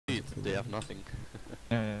They have nothing.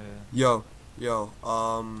 Yo,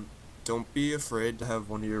 don't be afraid to have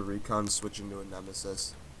one of your recons switch into a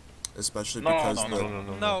nemesis. Especially because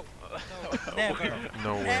No, never.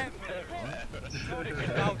 No way. Never.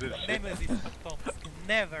 Without nemesis of Tomsk.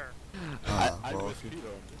 Never. Well,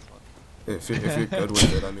 if you're good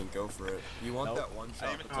with it, I mean, go for it. You want that one shot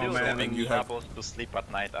I'm potential, and you have... supposed to sleep at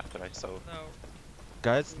night after I saw. No.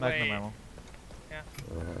 Guys, magnum ammo. Yeah.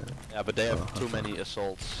 Yeah, but they have too many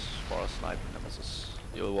assaults for a sniper nemesis.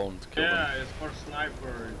 You won't kill them. Yeah, it's for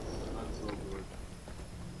sniper, it's not so good.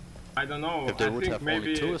 I don't know, If they I would think have maybe...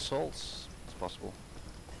 only 2 assaults, it's possible.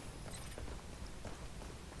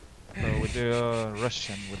 So we do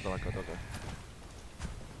Russian with the Blackout, okay.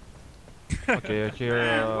 Okay, here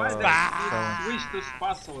Why silence. they switch to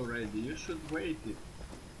Spas already? You should wait it.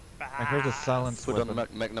 I heard the silence Put weapon. on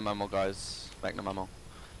magnum ammo, guys. Magnum ammo.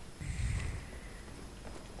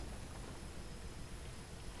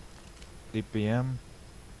 DPM.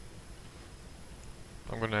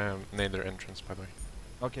 I'm gonna nade their entrance, by the way.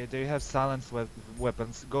 Okay, they have silence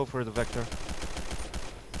weapons. Go for the vector.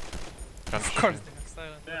 Can't Of course they have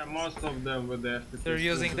silence. Yeah, most of them with the FcT. They're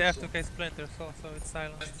using the F2K splinters also, it's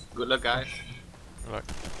silent. Good luck, guys. Like,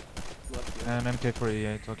 And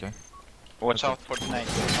MK48, okay. Watch out for the nade.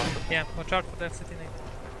 Yeah, watch out for the FcT nade.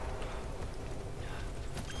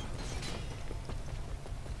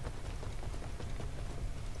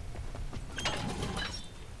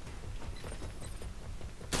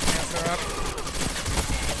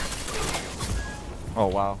 Oh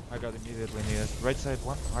wow, I got immediately needed. Right side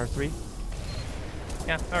one, R3.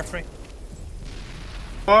 Yeah, R3.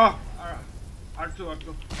 Oh!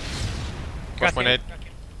 R2. watch my nade.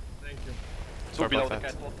 Thank you. Sorry Below about the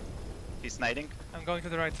that. catwalk. He's nading. I'm going to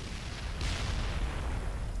the right.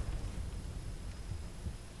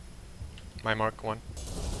 My mark 1.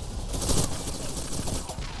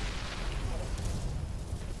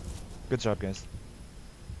 Good job, guys.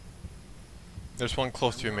 There's one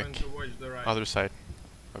close to you, I'm going Mick. to watch the right. Other side.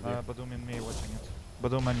 Of you. Badum and me watching it.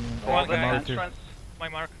 Badum and One guy Maru at too. My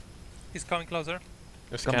mark. He's coming closer.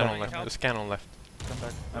 There's come scan back. on left. There's scan on left. Come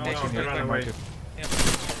back. No, I'm no, watching they it. run I'm away. marking. Yeah.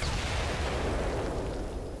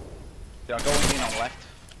 They are going in on left.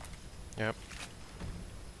 Yep.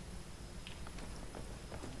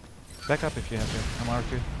 Back up if you have to. I'm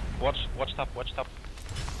R2. Watch top, watch top.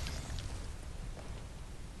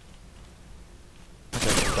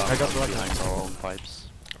 I got blocked. Behind our own pipes.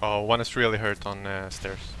 Oh, one is really hurt on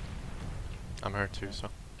stairs. I'm hurt too, so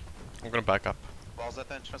I'm gonna back up. Balls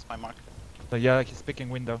at entrance, my mark. So yeah, he's picking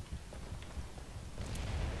window.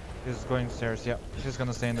 He's going stairs, yeah. He's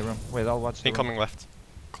gonna stay in the room. Wait, I'll watch the room. Incoming left.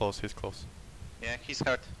 Close, he's close. Yeah, he's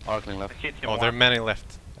hurt. Arcling left. Hit him Oh, there are many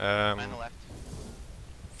left. Man left.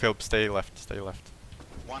 Philip, stay left, stay left.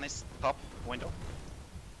 One is top window.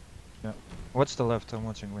 Watch the left, I'm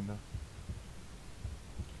watching window.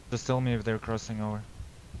 Just tell me if they're crossing over.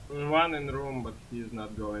 One in the room, but he's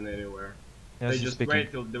not going anywhere. Yes, They he's just picking.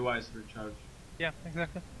 wait till device recharge. Yeah,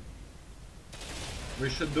 exactly. We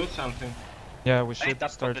should do something. Yeah, we Nade should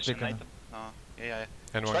that start position, picking. nade. Yeah.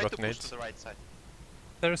 Anyone Try got to push nades? to the right side.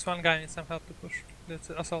 There is one guy needs some help to push. That's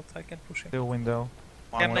assault, I can push him. Still window.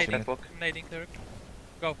 One Yeah, on nading. catwalk. I'm nading there.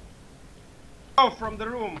 Go. Oh, from the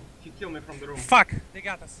room! He killed me from the room. Fuck! They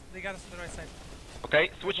got us. They got us on the right side.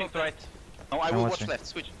 Okay, switching to right. No, I I'm will watch watching. left.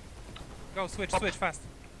 Switch. Go, switch fast.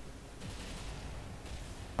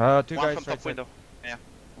 Two One guys from right top side. window. Yeah,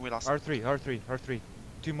 we lost. R3.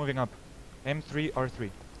 Two moving up. M3, R3.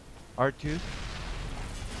 R2.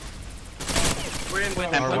 Window,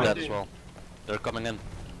 I'm R1. dead as well. They're coming in.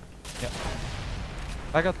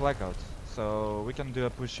 I got blackout, so we can do a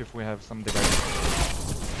push if we have some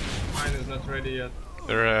device. Mine is not ready yet.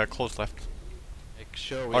 They're close left. Make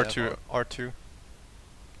sure we R2, R2.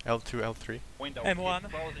 L2, L3. Window. M1.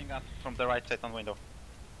 He's closing us from the right side on window.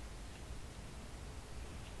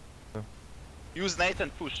 Oh. Use nade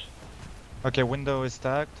and push. Okay, window is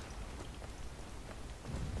tagged.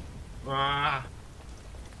 Ah.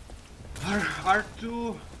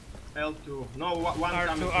 R2, L2. No, one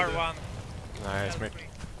coming to R2, the- R1. Nice, L3. Mick.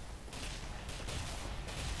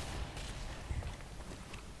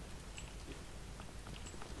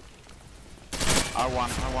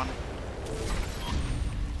 R1.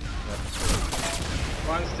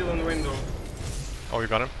 One still in window. Oh, you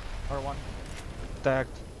got him? R1. Tagged.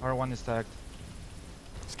 R1 is tagged.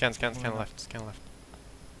 Scan left, scan left.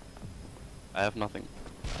 I have nothing.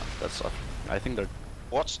 That's I think they're...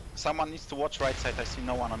 Watch. Someone needs to watch right side. I see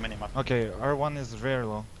no one on minimap. Okay, R1 is very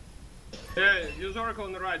low. Yeah, use Oracle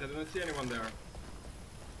on the right. I don't see anyone there.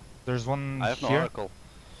 There's one I have no here. oracle.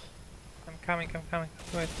 I'm coming.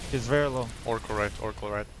 Wait. He's very low. Oracle right, Oracle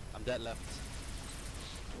right. I'm I'm dead left.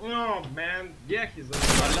 Oh man, yeah, he's on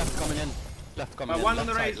One left coming in. Left coming in. one left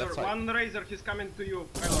on the side, razor, left side. one on the razor, he's coming to you.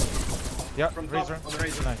 Yeah, From razor. top on the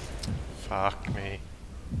razor. Nice. Fuck me.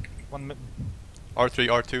 One mi R3,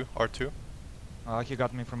 R2, R2. he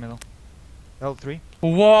got me from middle. L3.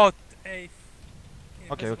 What a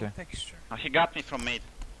Okay, invisible okay. texture. He got me from mid.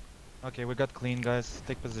 Okay, we got clean, guys.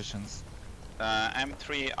 Take positions.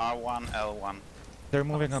 M3, R1, L1. They're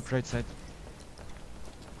moving up right side.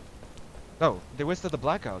 Oh, they wasted the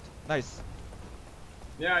blackout. Nice.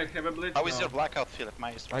 Yeah, I have a blitz How is now. your blackout, Philip?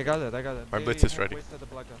 My I got it, I got it. Our They blitz is have ready. wasted the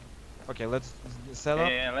blackout. Okay, let's set up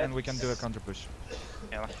Yeah, and we can do a let's- counter push.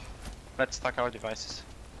 Yeah. Let's stack our devices.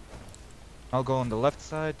 I'll go on the left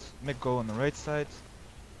side, Mick go on the right side.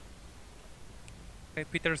 Okay,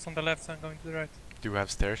 Peter's on the left, so I'm going to the right. Do we have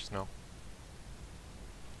stairs? No.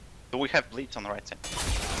 Do we have bleeds on the right side?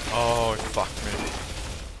 Oh, fuck me.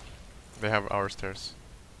 They have our stairs.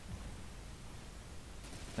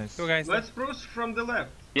 Nice. Two guys. Let's push from the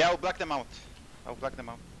left. Yeah, I'll black them out. I'll black them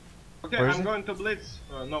out. Okay, Where is I'm it? going to blitz.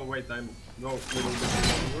 No, wait, I'm no little bit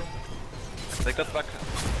longer. They got back.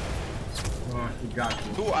 Oh, he got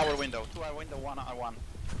me. To our window, one R1.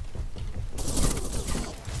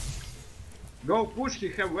 Go push, he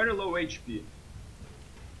have very low HP.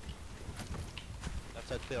 Left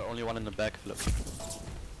side clear, only one in the back, Philip.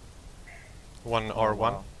 One Oh, R1.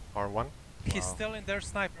 wow. R1. He's Wow. still in their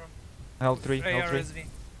sniper. L3, L3. ARSV.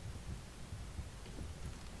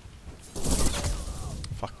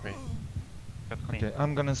 Fuck me. Got clean. Okay,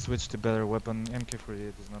 I'm gonna switch to better weapon.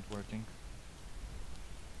 MK48 is not working.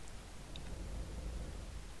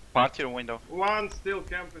 Party or window. One still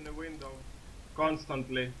camp in the window.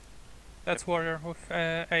 Constantly. That's Warrior with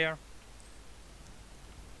AR.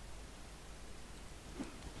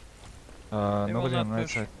 They will Nobody not on right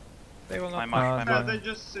push. side. They will My not. mark, my no. mark. They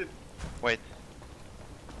just sit. Wait.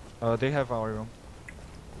 They have our room.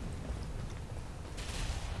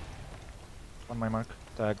 On my mark,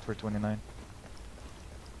 tagged for 29.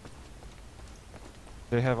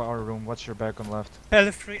 They have our room, watch your back on left.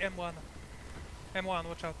 L3 M1. M1,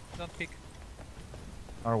 watch out, don't peek.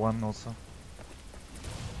 R1 also.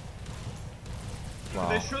 Wow.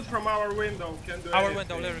 They shoot from our window. Can do Our anything.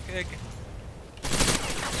 window, lyric.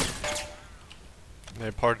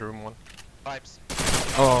 They party room 1. Pipes.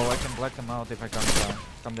 Oh, I can black them out if I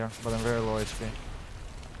come there, but I'm very low HP.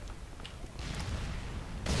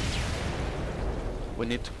 We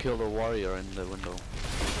need to kill the warrior in the window.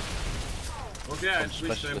 Okay, I Some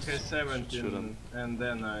switched to specialists shoot MK17 them. and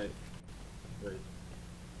then I... Wait.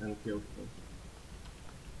 And killed him.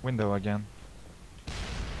 Window again.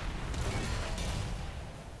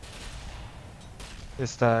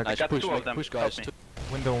 This tag. Nice, got push, two of make, them, push help guys. me.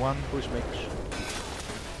 Window 1. Push, make.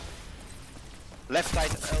 Left side,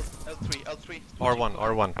 L3, L3. R1,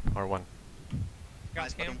 R1, R1. Got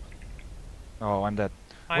Nice, him. Oh, I'm dead.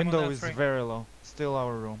 I'm on Window that is three. very low. Still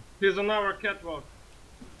our room. He's on our catwalk.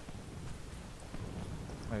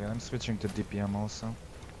 Okay, I'm switching to DPM also.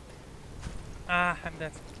 Ah, I'm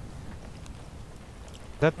dead.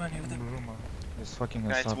 That Many of them. room is fucking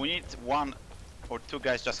us Guys, up. we need one or two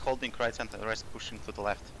guys just holding right and the rest pushing to the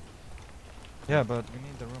left. Yeah, but we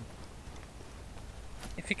need the room.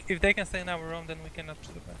 If they can stay in our room, then we cannot push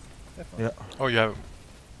the best. Definitely. Yeah. Oh, you have...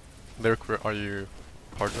 Lyric, are you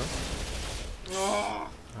hard room? Oh,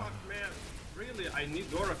 fuck man. Really, I need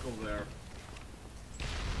Oracle there.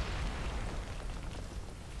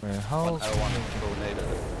 Wait, how? One L1 grenade.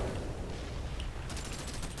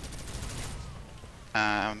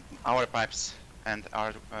 Our pipes and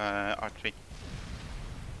our R3.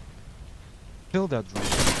 Kill that room.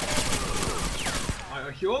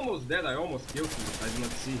 He almost dead, I almost killed him. I did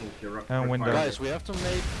not see him. He And window. Guys, we have to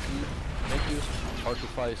make use of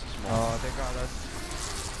R25 small. Oh, they got us.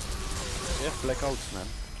 We have blackouts, man.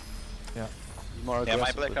 Yeah. Be more Yeah, my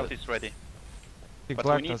aggressive with blackout it. is ready. He But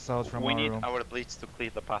blacked us out from we our need room. our blitz to clear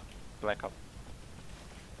the path. Blackout.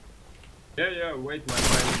 Yeah, wait, my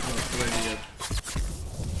mind is not ready yet.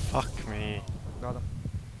 Fuck me. Got him.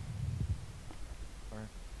 Sorry.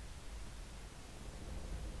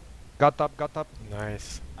 Got up.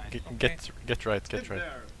 Nice. Nice. Get right, Sit get right.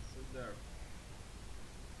 there, sit there.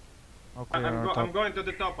 Okay, our I'm top. going to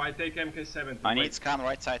the top, I take MK7. I need scan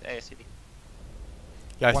right side ASCD.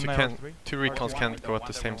 Guys, One you man can... or three? 2 recons One can't window, go at one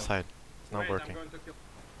the same window. side. It's not Wait, working. I'm going to kill.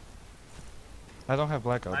 I don't have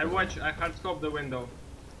blackout. I by the watch, way. I hard scope the window.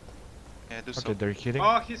 Yeah, do Okay, so. they're hitting.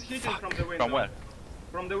 Oh, he's hitting from the window. From where?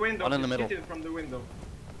 From the window, One in the he's middle. hitting from the window.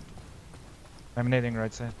 I'm nading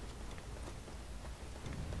right side.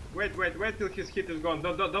 Wait till his hit is gone.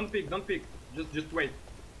 Don't peek. Just wait.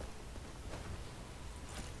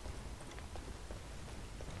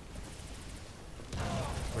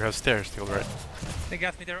 We have stairs still, right? They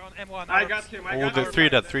got me there on M1. I got him. I Oh, got the him. 3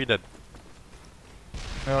 dead, 3 dead.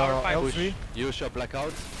 Our five. L3. Use your blackout.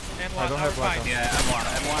 M1, I don't our have blackout. five. Yeah,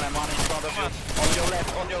 M1 in front of you. On your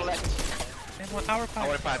left, on your left. M1, our five.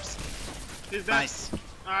 Our pipes. He's dead. Nice.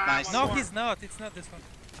 Ah, Nice. one No, more. he's not. It's not this one.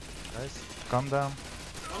 Guys, calm down.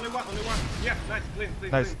 Only one, only one. Yeah, nice, clean, clean,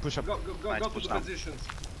 Nice, clean. push up. Go Nice, to push the down. positions.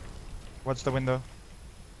 Watch the window.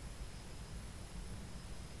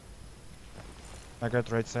 I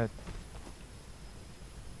got right side.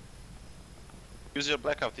 Use your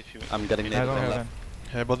blackout if you. I'm getting I naded don't on have left.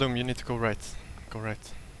 them. Hey, Badum, you need to go right. Go right.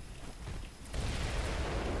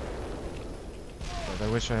 But I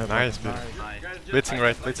wish I had. Nice, them. dude. Nice. Guys, just Blitzing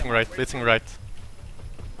right, wait, blitzing wait, right, wait, blitzing wait. right.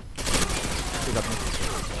 He got me.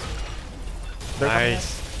 They're coming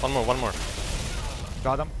Nice. One more. in.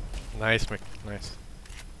 Got him. Nice, Mick. Nice.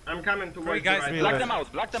 I'm coming towards guys, you right Black Three them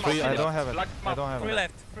out, black them out. I don't have it. Black them I out. don't have Free it.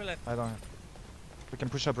 left, free left. I don't have. We can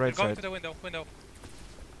push up We're right going side. to the window, window.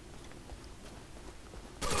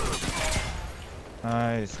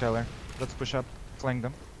 Nice, Skylar. Let's push up, flank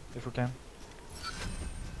them, if we can.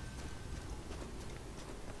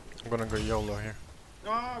 I'm gonna go YOLO here.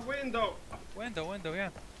 Oh, window! Window, window, yeah.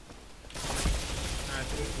 I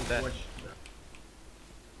think Dead. watch.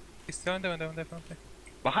 He's still in the window, definitely.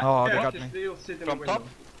 Behind. Oh, they Yeah, got he's me. still sitting From in the window. top?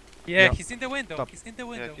 Yeah, Yeah. he's in the window. Top. He's in the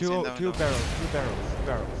window. He's in the Two window.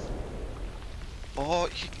 barrels. Oh,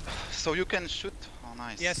 so you can shoot. Oh,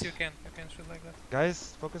 nice. Yes, you can. You can shoot like that.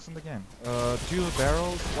 Guys, focus on the game. 2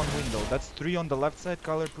 barrels, 1 window. That's 3 on the left side.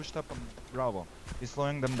 Color pushed up on Bravo. He's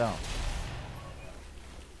slowing them down.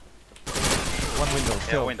 1 window, Yeah,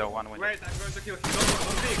 still. window, one window. Wait, I'm going to kill him.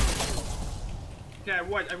 Don't peek. Okay,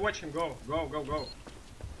 I watch him go. Go.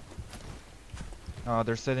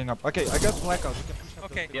 They're setting up. Okay, I got blackout. We can push up.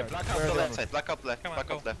 Okay. to Yeah, right. blackout Where the are left they? side, blackout left, Come on,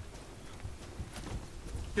 blackout go. left.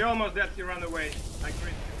 He almost dead, he ran away. I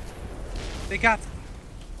crit him. They got.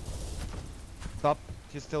 Top.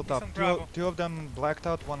 He's still top. on Two, Bravo. two of them blacked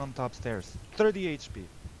out, 1 on top stairs. 30 HP.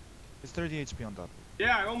 He's 30 HP on top.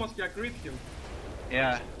 Yeah, I almost crit him.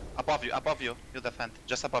 Yeah, above you, you defend.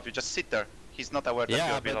 Just above you, just sit there. He's not aware that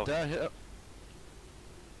Yeah, you're below. but here.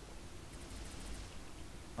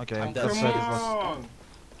 Okay, I'm that dead. Come side is lost. on!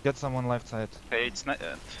 Get someone left side. Okay, it's not.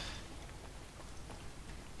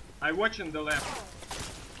 I watch in the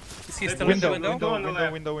left. Is he That still in the window, window? on the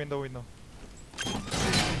left. Window.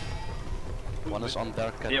 One is on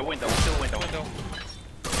dark cat. Yeah, window, still window. Window.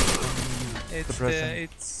 It's Depressing.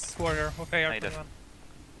 it's warrior. Okay, I did. R21.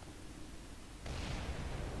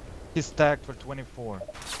 He's stacked for 24.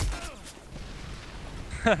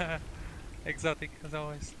 Exotic as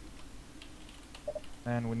always.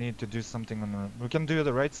 And we need to do something on the... We can do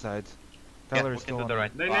the right side. Yeah, Tyler we is can still do on the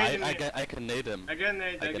right. They Oh, nading me. I can nade him. Again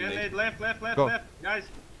nade, I can again nade. nade. Left, Go. guys.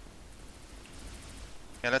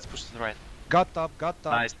 Yeah, let's push to the right. Got top.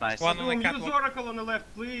 Nice, nice. One on the Use catwalk. Oracle on the left,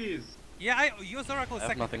 please. Yeah, I use Oracle a I have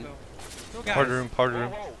second nothing. ago. Two guys. Powder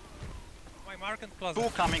room. My mark and closet. Two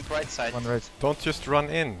coming right side. One right. Don't just run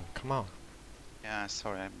in. Come on. Yeah,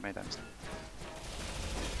 sorry, I made that mistake.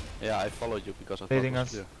 Yeah, I followed you because I thought Nading it was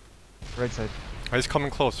us. clear. Right side. Oh, he's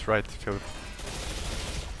coming close, right, Philip.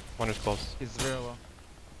 One is close. He's very low.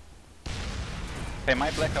 Okay,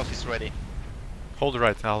 my blackout is ready. Hold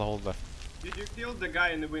right, I'll hold left. Did you kill the guy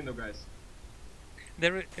in the window, guys?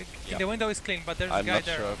 There, Yeah. the window is clean, but there's a I'm guy not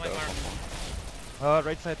there sure on if my there was mark. one more.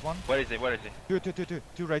 Right side 1. Where is he? Where is he?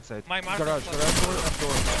 Two right side. My mark Garage is door and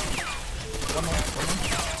door. One more.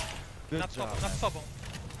 Good Not job. Sobo, not Sobo.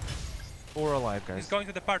 4 alive, He's guys. going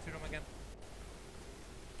to the party room again.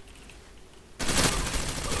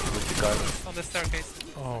 With the guy. On the staircase.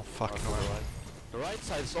 Oh, fuck. Oh, right. The right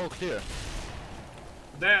side is all clear.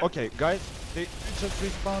 Dead. Okay, guys, they just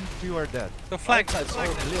respawned. 2 are dead. So flank Right them, side's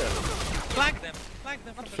all flank them. clear. Flank them. Flank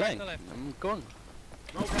them from the right Flank. to left. I'm going.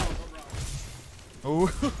 No problem, no problem.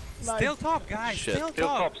 Oh. Still top, guys. Shit. Still Still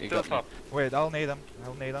top. top, He still got me. top. Wait, I'll nade him.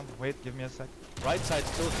 Wait, give me a sec. Right side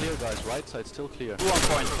still clear, guys. Right side still clear. Two on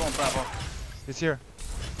point, two on Bravo. He's here.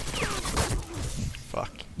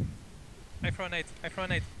 Fuck. I throw an 8. I throw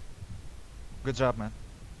an 8. Good job, man.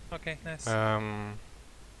 Okay, nice. How One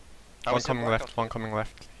is your coming blackout? left, one coming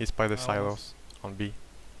left. He's by the Oh. silos on B.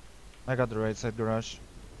 I got the right side garage.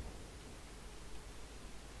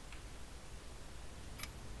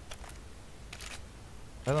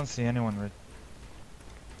 I don't see anyone right.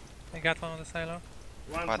 I got one on the silo.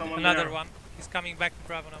 One What? someone Another there. one. He's coming back to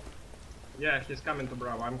Bravo now. Yeah, he's coming to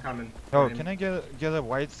Bravo. I'm coming. Oh, for him. can I get a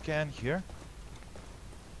wide scan here?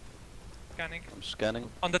 Scanning. I'm scanning.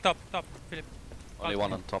 On the top, Philip. Only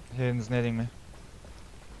one on top. He's nading me.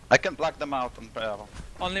 I can block them out on Bravo.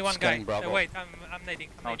 Only one Scanning guy. Bravo. Wait, I'm nading.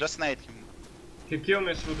 No, just nade him. He killed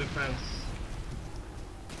me through the fence.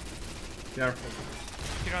 Careful.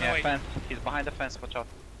 He ran Yeah, away. fence. He's behind the fence, watch out.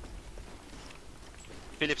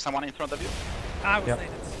 Philip, someone in front of you? I was Yep.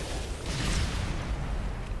 naded.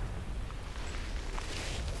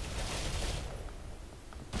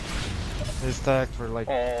 He's tagged for like.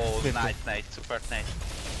 Oh, 50. nice, super nice.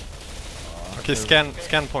 Okay, scan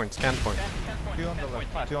point. Two on the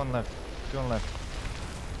left. Two on left. Two on left.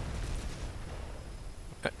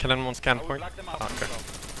 Can anyone scan point? Okay.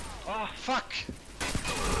 Oh, fuck!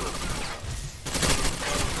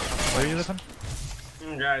 Where are you living?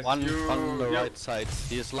 Guys, One you... on the yeah. right side.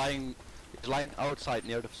 He's lying outside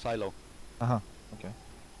near the silo. Okay.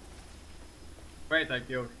 Wait, I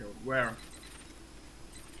killed him. Where?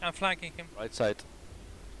 I'm flanking him. Right side.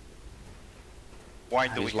 Why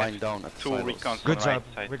do He's we lying have down at the two silos. recons Good on job.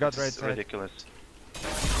 right side? We got It's right side. ridiculous.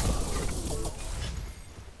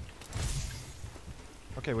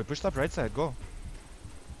 Okay, we pushed up right side. Go.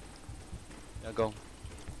 Yeah, go.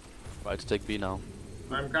 Right, take B now.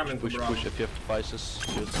 I'm coming Push, to Bravo. push if you have devices.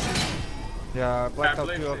 Shoot. Yeah, blacked out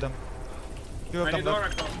believe two of it. them. Two of I them need left.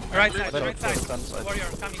 Oracle. Right Please. side, Let right him side. first, then side. Warrior,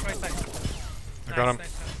 coming right side. I got him.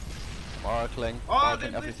 Nice. Markling, Oh,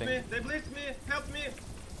 marking they blitzed everything. me! They blitzed me! Help me!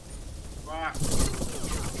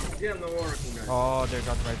 Fuck. Again, no Oracle, guys. Oh, they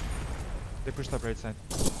got right. They pushed up right side.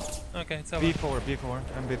 Okay, it's over. B4,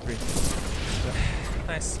 and B3.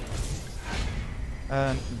 Nice.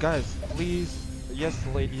 And guys, please, yes,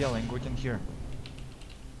 yelling, we can hear.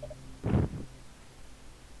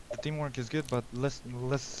 The teamwork is good, but less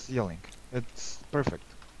yelling. It's perfect.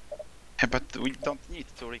 But we don't need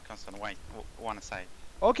two recons on one side.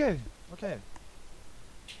 Okay.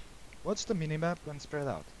 Watch the minimap and spread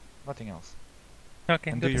out. Nothing else.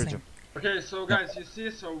 Okay, And do do the your same. job. Okay, so guys, you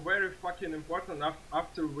see, so very fucking important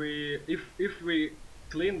after we... If we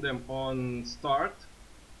clean them on start,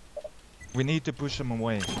 We need to push them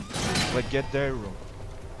away. Like, get their room.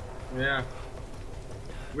 yeah.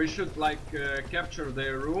 We should, like, capture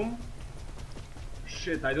their room.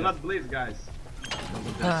 Shit, I do not bleed, guys. I'm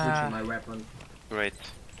switching my weapon. Great.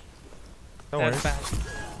 No That's worries.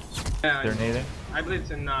 bad. Yeah, I They're know. nading. I bleed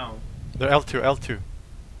in now. They're L2.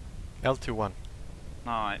 L2-1.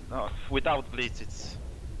 No, without blitz it's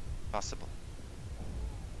possible.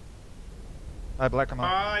 I black them out.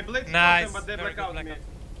 I bleed Nice, them, but they very black good out me. blackout.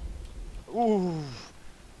 Ooh.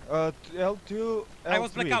 L2, L3. I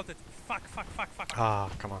was blackouted. Fuck. Ah,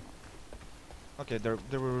 come on. Okay, there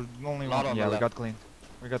were only Lot one. on Yeah, the we left. got cleaned.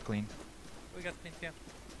 We got cleaned. We got pinned, yeah.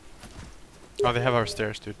 Oh, they have our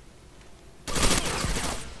stairs, dude.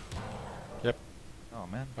 Oh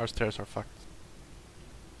man. Our stairs are fucked.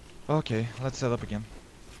 Okay, let's set up again.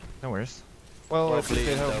 No worries. Well, Probably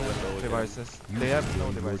they in have the no window again. devices. They have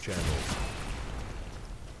no devices.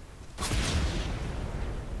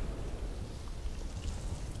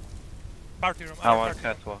 Party room. Our party room.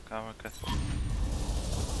 catwalk.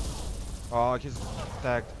 Oh, he's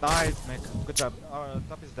tagged. Nice, Mick. Good job.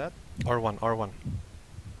 Top is dead. R1.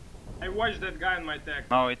 I watched that guy in my tag.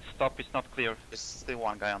 No, it's top, it's not clear. There's still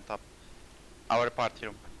one guy on top. Our party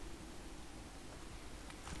room.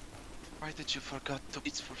 Why did you forget to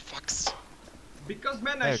blitz for fucks? Because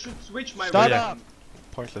man, I Hey, should switch my Shut weapon. up!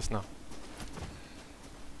 Pointless now.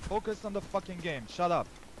 Focus on the fucking game. Shut up.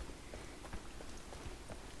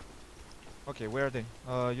 Okay, where are they?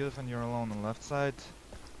 Yudifan, you're alone on left side.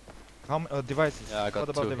 Devices. Yeah, I got What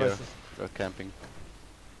about two here. devices? They're camping.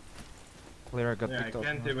 Clear, I got Yeah, I picked off.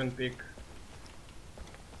 can't no? even pick.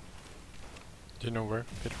 Do you know where,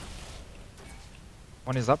 Peter?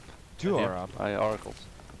 One is up. Two Here. are up. I oracles.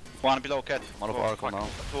 One below cat. One of Oh, Oracle fuck. now.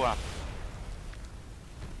 Two up.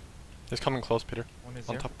 He's coming close, Peter. One is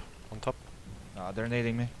On here. top. On top. Nah, they're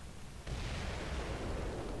nading me.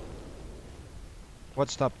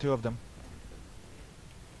 Watch top, two of them.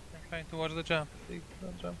 I'm trying to watch the jump.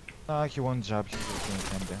 Don't jump. Nah, he won't jump. He's just gonna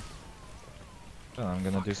camp there. Oh, I'm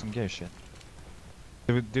gonna do some gay shit.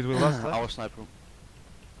 Did we lose left? Our sniper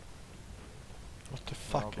What the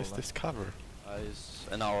fuck is go this cover? is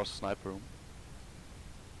in our sniper room.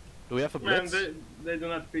 Do we have a Man, blitz? they do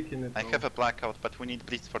not pick in it. I though. have a blackout, but we need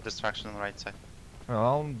blitz for distraction on the right side. Well,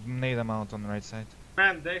 I'll nade them out on the right side.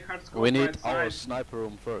 Man, they hard scope We need right our side. sniper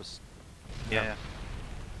room first. Yeah.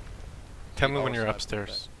 Tell me Our when you're sniper,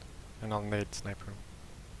 upstairs. And I'll nade sniper room.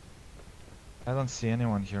 I don't see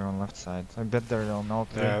anyone here on left side. I bet they're on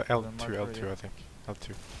L3. Yeah, Then L2, mark where L2 I think.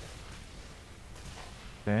 L2.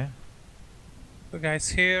 Okay. The guys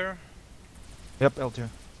here. Yep, L2. Yeah,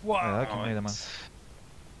 Wow. I can nade them out. it's-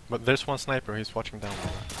 But there's one sniper, he's watching down.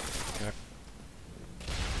 Yeah.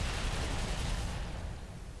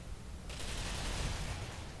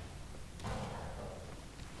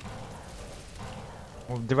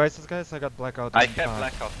 Well, devices, guys. I got blackout. I on have top.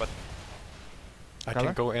 blackout, but I Color?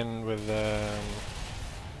 can go in with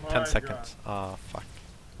 10 seconds. Ah, fuck.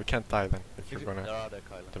 We can't die then if If you're you- gonna There are there,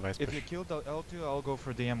 Kyla. device If push. you kill the L2, I'll go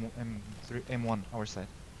for the M3, M1, our side.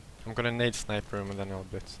 I'm gonna nade sniper room and then I'll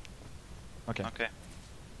blitz. Okay. okay.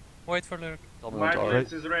 Wait for lyric. My Dominant R.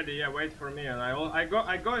 blitz is ready. Yeah, wait for me, and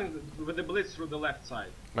I go in with the blitz through the left side.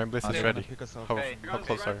 My blitz Ah, is they're ready. gonna pick us off. How, Okay. how Guys,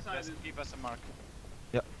 close are right you? side Just is- give us a mark.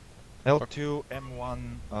 L2,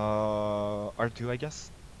 M1, R2, I guess.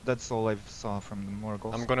 That's all I saw from the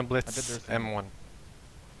Morgels. I'm gonna bet blitz there's some- M1.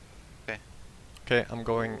 Okay. Okay, I'm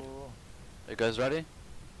going. You guys ready? I'm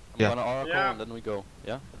Yeah. gonna oracle Yeah. and then we go.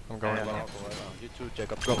 Yeah? I'm going. I'm gonna oracle right now. You too,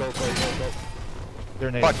 Jacob. Go, go, go, go, go.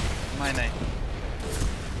 They're Fuck! nading. My name.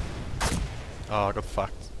 Oh, I got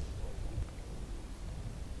fucked.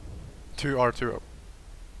 2 R2.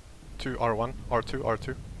 2 R1. R2,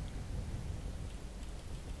 R2.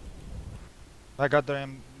 I got the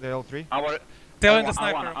L3. Our They're in I the want- I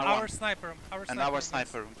sniper want- room. I Our want. sniper room. Our and sniper our room, sniper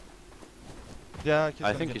yes. room. Yeah, he's I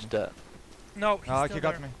gonna think get he's me. dead. No, he's Ah, still he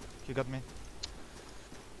there. got me. He got me.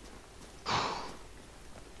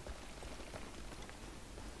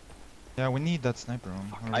 Yeah, we need that sniper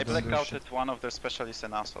room. or I we don't do blackouted shit. one of their specialists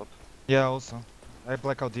in assault. Yeah, also. I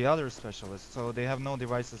black out the other specialists, so they have no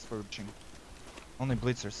devices for reaching. Only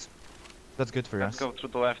blitzers. That's good for Let's us. go to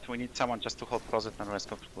the left. We need someone just to hold closet and let's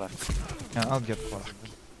go to the left. Yeah, I'll get closet.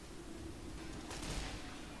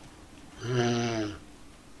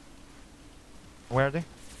 Where are they?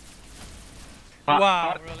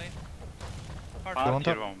 Wow, really? Hard Go on Party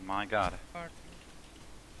top. room, my god. Hard.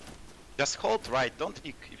 Just hold right, don't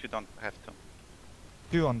peek if you don't have to.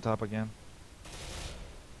 2 on top again.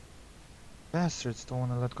 Bastards don't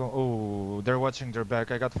wanna let go. Oh, they're watching their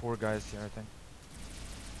back. I got 4 guys here, I think.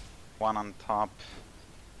 One on top.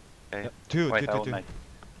 Okay. Yeah. 2, Wait, 2, I 2, will 2. make.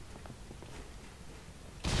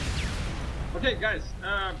 Okay, guys.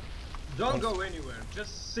 Don't go anywhere.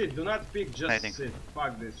 Just sit. Do not pick. Just Hiding. sit.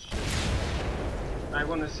 Fuck this shit. I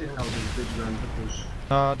wanna see how this bitch going to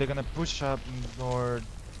push. They're gonna push up or...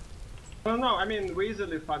 Well, no, I mean we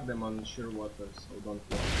easily fuck them on sheer water, so don't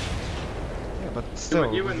worry. Yeah, but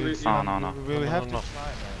still, even we, with- Oh, no. we No, have no, to no. try,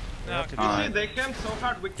 man. We No, have to okay. You try. see, they camped so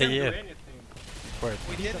hard we can't yeah. do anything. Wait.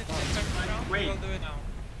 We did it in the first round, we Wait. will do it now.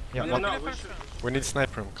 Yeah, No, Look no, at the we first should. round. We need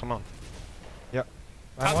sniper room, come on.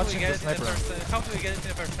 I'm How do we watching get the it in the sniper room. first, how do we get it in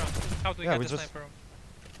the first round? How do we Yeah, get we the just- sniper room?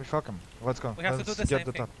 We fuck him. Let's go. We have to Let's do the get same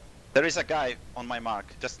the thing. top. There is a guy on my mark.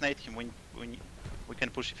 Just nade him. We can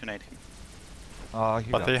push if you nade him.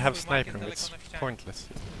 He But got they me. have We might sniper get room, the it's connection. pointless.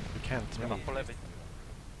 We can't. Yeah. win. Pull everything.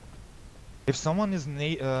 If someone is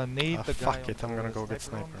nade Ah, the guy fuck on it, I'm the gonna go get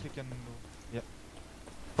sniper room, sniper. he can... Yeah.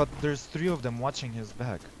 But there's 3 of them watching his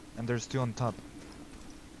back. And there's 2 on top.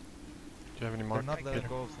 Do you have any They're mark? not letting Peter?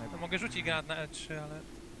 go of sniper. No, mogę rzucić granat na E3, ale...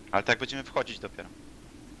 Ale tak będziemy wchodzić dopiero.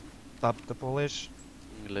 Top the Polish.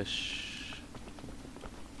 English.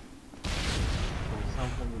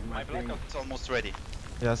 Something with my My thing. blackout is almost ready.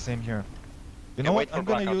 Yeah, same here. You Yeah, know wait what? for I'm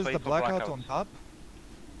gonna blackout, use wait the for blackout blackout. on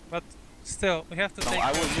top. Still, we have to No, take...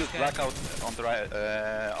 I will this use guy. blackout on the right,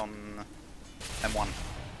 on M1.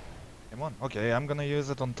 M1. Okay, I'm gonna use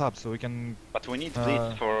it on top so we can... But we need Uh,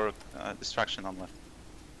 bleed for distraction on left.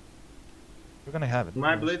 We're gonna have it.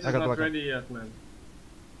 My blitz I is got not blackout. ready yet, man.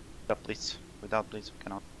 Without bleeds. Without bleeds we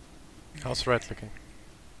cannot. How's red looking?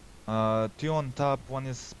 2 on top, 1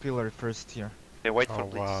 is pillar first here. Okay, wait for Oh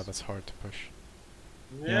bleeds. wow, that's hard to push.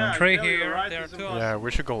 Yeah. I Three tell you, here, right there are is 2 impossible. Yeah,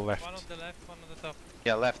 we should go One on left. the left, one on the top.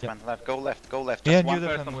 Yeah, left, Yeah. man, left. Go left, go left. Yeah, Just one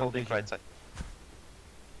Newton person will holding be right here. side.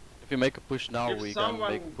 If you make a push now, If we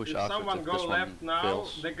someone, can make push if after someone if go this one left now,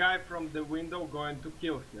 fails. the guy from the window going to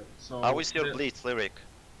kill him. So How is your the- bleed, Lyric?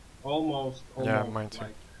 Almost. Yeah, mine too.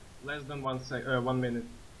 Like less than 1 minute.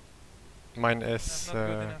 Mine That's is not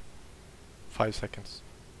good enough. 5 seconds.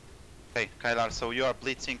 Okay, Kylar, so you are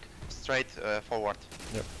blitzing straight forward.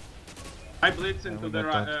 I blitz Yeah, into we the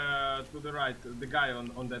got right, the right, the guy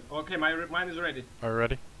on that. Okay, mine is ready. Are you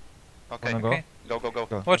ready? Okay, Wanna go? Okay. go, go, go.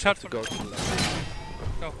 Go. Watch out To for go to the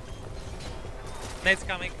left. Go. Nate's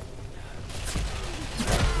coming.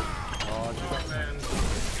 Oh man.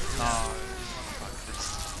 No,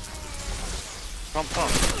 from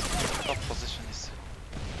top. Top position is.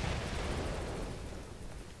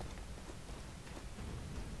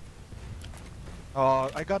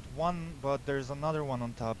 I got 1, but there's another one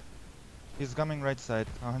on top. He's coming right side,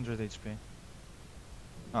 100 HP.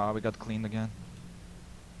 We got cleaned again.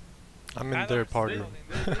 I'm in Kyler, their stay party. holding.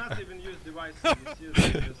 They do not even use devices. You see,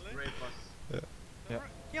 they just rape us. Yeah.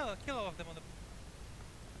 Kill all of them on the...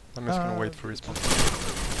 I'm just gonna wait for respawn.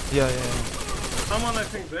 Yeah. Someone I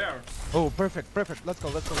think there. Oh, perfect, perfect. Let's go,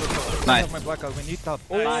 let's go, let's go. I Nice. have my blackout. We need top.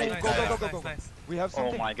 Oh, Nice, go, nice, go, go, nice, go, go, go. nice. We have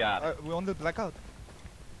something. Oh my god. We on the blackout.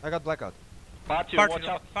 I got blackout. Party, Party watch room,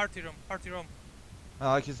 out. party room, party room.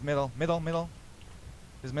 He's middle, middle, middle.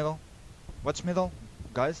 He's middle. Watch middle,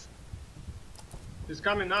 guys. He's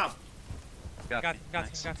coming up. Got him, got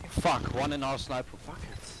Nice. him, got him. Fuck, one in our sniper. Fuck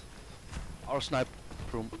it. Our sniper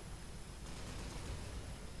room.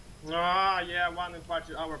 Ah, yeah, one in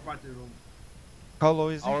our party room. How low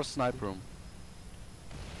is he? Our sniper room.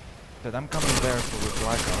 But I'm coming there for the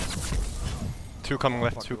blackout. Two coming Oh,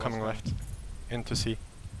 left, fuck, two we coming lost left. Into C.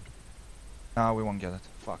 Nah, we won't get it.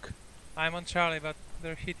 Fuck. I'm on Charlie, but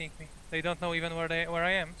they're hitting me. They don't know even where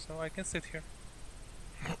I am, so I can sit here.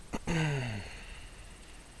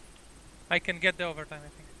 I can get the overtime, I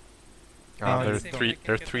think. No, They're you don't. three. They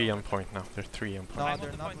They're can three get on point now. They're three on point. No, I'm on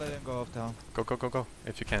they're the not point. letting go of town. Go, go, go, go!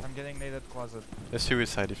 If you can. I'm getting naded closet. The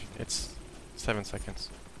suicide. If it's 7 seconds.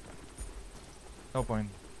 No point.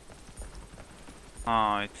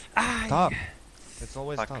 Oh, it's Top. It's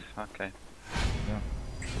always fuck. top. Okay.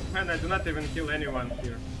 Man, I do not even kill anyone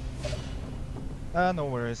here. No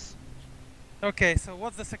worries. Okay, so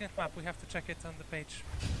what's the second map? We have to check it on the page.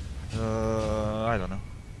 I don't know.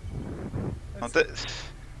 Oh,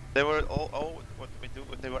 they were all what we do.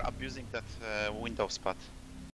 They were abusing that window spot.